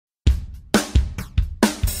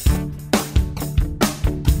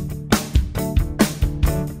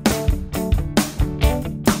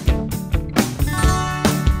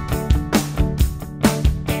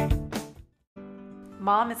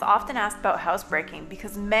Mom is often asked about housebreaking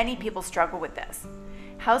because many people struggle with this.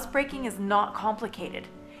 Housebreaking is not complicated.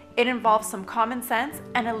 It involves some common sense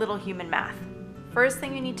and a little human math. First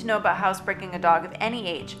thing you need to know about housebreaking a dog of any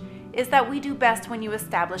age is that we do best when you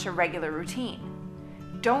establish a regular routine.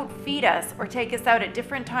 Don't feed us or take us out at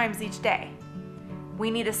different times each day.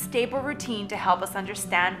 We need a stable routine to help us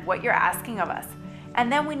understand what you're asking of us,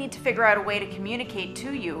 and then we need to figure out a way to communicate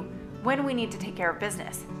to you when we need to take care of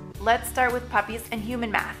business. Let's start with puppies and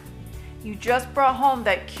human math. You just brought home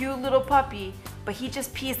that cute little puppy, but he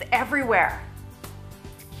just pees everywhere.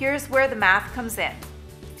 Here's where the math comes in.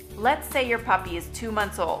 Let's say your puppy is 2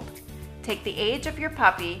 months old. Take the age of your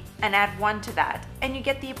puppy and add 1 to that, and you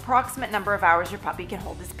get the approximate number of hours your puppy can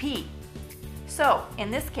hold his pee. So,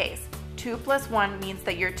 in this case, 2 plus 1 means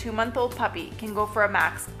that your 2-month-old puppy can go for a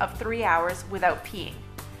max of 3 hours without peeing.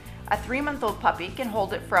 A 3-month-old puppy can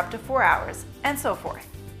hold it for up to 4 hours, and so forth.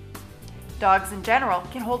 Dogs in general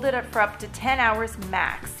can hold it for up to 10 hours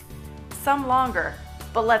max. Some longer,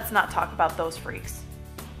 but let's not talk about those freaks.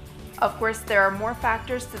 Of course, there are more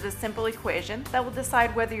factors to this simple equation that will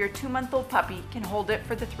decide whether your 2-month-old puppy can hold it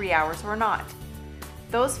for the 3 hours or not.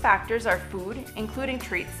 Those factors are food, including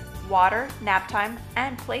treats, water, nap time,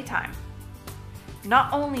 and playtime.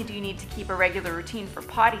 Not only do you need to keep a regular routine for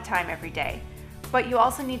potty time every day, but you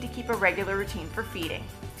also need to keep a regular routine for feeding.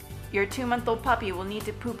 Your 2-month-old puppy will need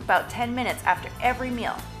to poop about 10 minutes after every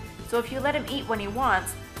meal, so if you let him eat when he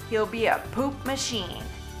wants, he'll be a poop machine.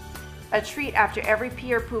 A treat after every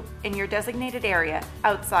pee or poop in your designated area,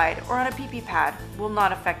 outside, or on a pee-pee pad will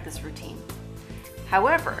not affect this routine.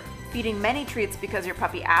 However, feeding many treats because your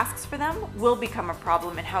puppy asks for them will become a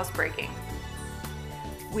problem in housebreaking.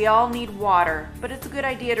 We all need water, but it's a good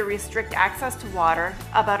idea to restrict access to water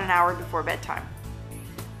about an hour before bedtime.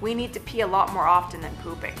 We need to pee a lot more often than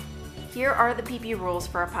pooping. Here are the pee-pee rules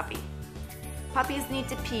for a puppy. Puppies need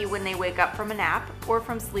to pee when they wake up from a nap or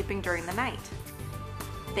from sleeping during the night.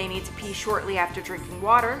 They need to pee shortly after drinking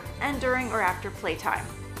water and during or after playtime.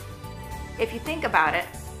 If you think about it,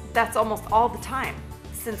 that's almost all the time,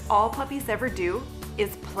 since all puppies ever do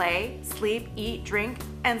is play, sleep, eat, drink,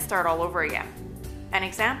 and start all over again. An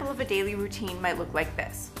example of a daily routine might look like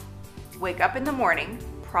this. Wake up in the morning,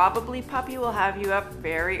 probably puppy will have you up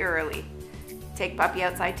very early. Take puppy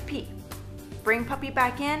outside to pee. Bring puppy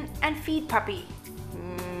back in and feed puppy.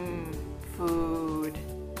 Food.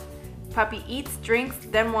 Puppy eats, drinks,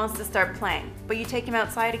 then wants to start playing, but you take him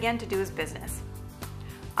outside again to do his business.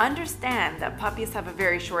 Understand that puppies have a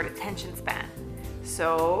very short attention span,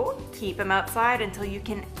 so keep him outside until you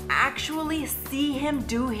can actually see him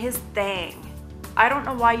do his thing. I don't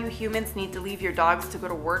know why you humans need to leave your dogs to go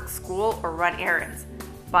to work, school, or run errands,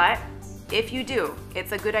 but if you do,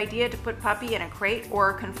 it's a good idea to put puppy in a crate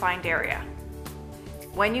or a confined area.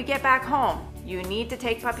 When you get back home, you need to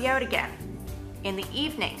take puppy out again. In the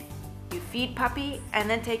evening, you feed puppy and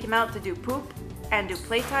then take him out to do poop and do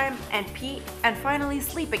playtime and pee and finally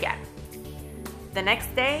sleep again. The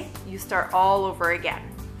next day, you start all over again.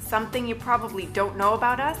 Something you probably don't know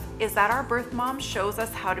about us is that our birth mom shows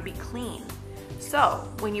us how to be clean. So,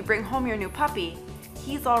 when you bring home your new puppy,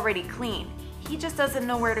 he's already clean. He just doesn't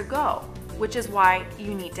know where to go, which is why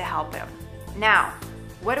you need to help him. Now,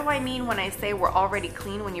 what do I mean when I say we're already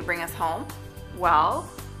clean when you bring us home? Well,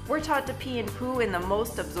 we're taught to pee and poo in the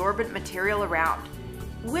most absorbent material around,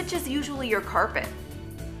 which is usually your carpet.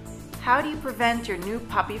 How do you prevent your new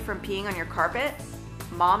puppy from peeing on your carpet?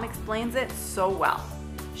 Mom explains it so well.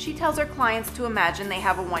 She tells her clients to imagine they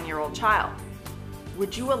have a 1-year-old child.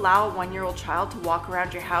 Would you allow a 1-year-old child to walk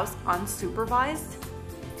around your house unsupervised?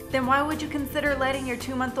 Then why would you consider letting your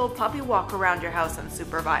 2-month-old puppy walk around your house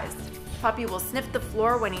unsupervised? Puppy will sniff the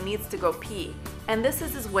floor when he needs to go pee, and this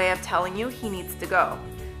is his way of telling you he needs to go.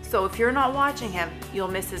 So if you're not watching him, you'll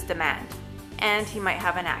miss his demand, and he might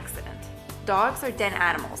have an accident. Dogs are den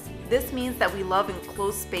animals. This means that we love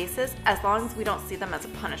enclosed spaces as long as we don't see them as a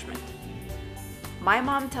punishment. My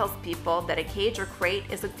mom tells people that a cage or crate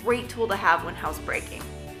is a great tool to have when housebreaking.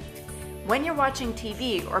 When you're watching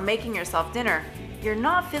TV or making yourself dinner, you're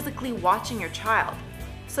not physically watching your child,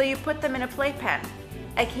 so you put them in a playpen.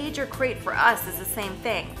 A cage or crate for us is the same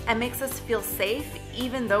thing and makes us feel safe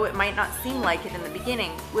even though it might not seem like it in the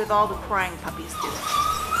beginning with all the crying puppies do.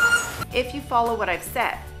 If you follow what I've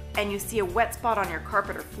said and you see a wet spot on your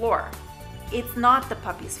carpet or floor, it's not the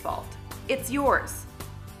puppy's fault, it's yours.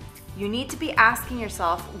 You need to be asking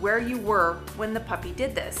yourself where you were when the puppy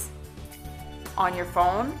did this. On your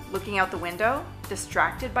phone, looking out the window,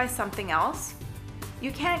 distracted by something else?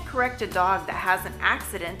 You can't correct a dog that has an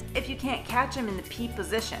accident if you can't catch him in the pee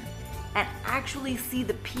position and actually see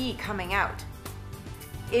the pee coming out.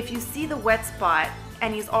 If you see the wet spot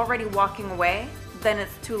and he's already walking away, then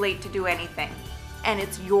it's too late to do anything, and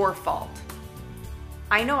it's your fault.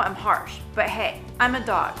 I know I'm harsh, but hey, I'm a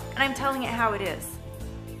dog, and I'm telling it how it is.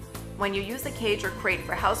 When you use a cage or crate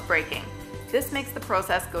for housebreaking, this makes the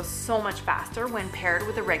process go so much faster when paired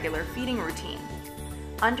with a regular feeding routine.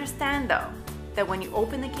 Understand though, that when you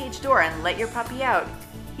open the cage door and let your puppy out,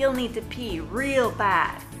 he'll need to pee real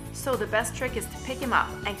bad. So the best trick is to pick him up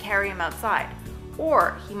and carry him outside,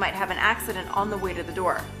 or he might have an accident on the way to the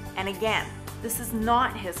door. And again, this is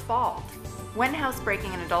not his fault. When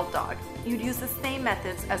housebreaking an adult dog, you'd use the same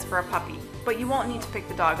methods as for a puppy, but you won't need to pick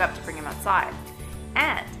the dog up to bring him outside.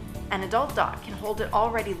 And an adult dog can hold it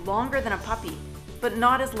already longer than a puppy, but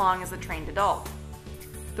not as long as a trained adult.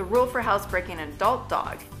 The rule for housebreaking an adult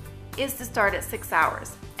dog is to start at 6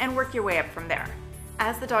 hours and work your way up from there.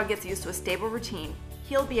 As the dog gets used to a stable routine,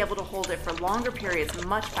 he'll be able to hold it for longer periods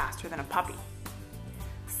much faster than a puppy.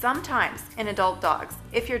 Sometimes in adult dogs,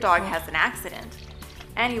 if your dog has an accident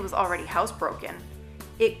and he was already housebroken,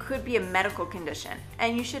 it could be a medical condition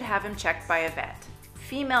and you should have him checked by a vet.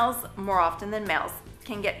 Females, more often than males,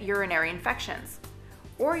 can get urinary infections,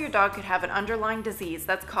 or your dog could have an underlying disease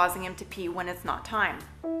that's causing him to pee when it's not time.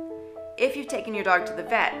 If you've taken your dog to the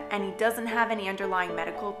vet and he doesn't have any underlying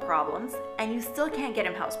medical problems and you still can't get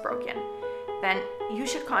him housebroken, then you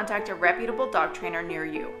should contact a reputable dog trainer near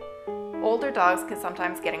you. Older dogs can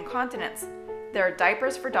sometimes get incontinence. There are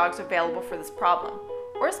diapers for dogs available for this problem,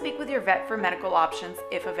 or speak with your vet for medical options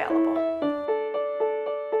if available.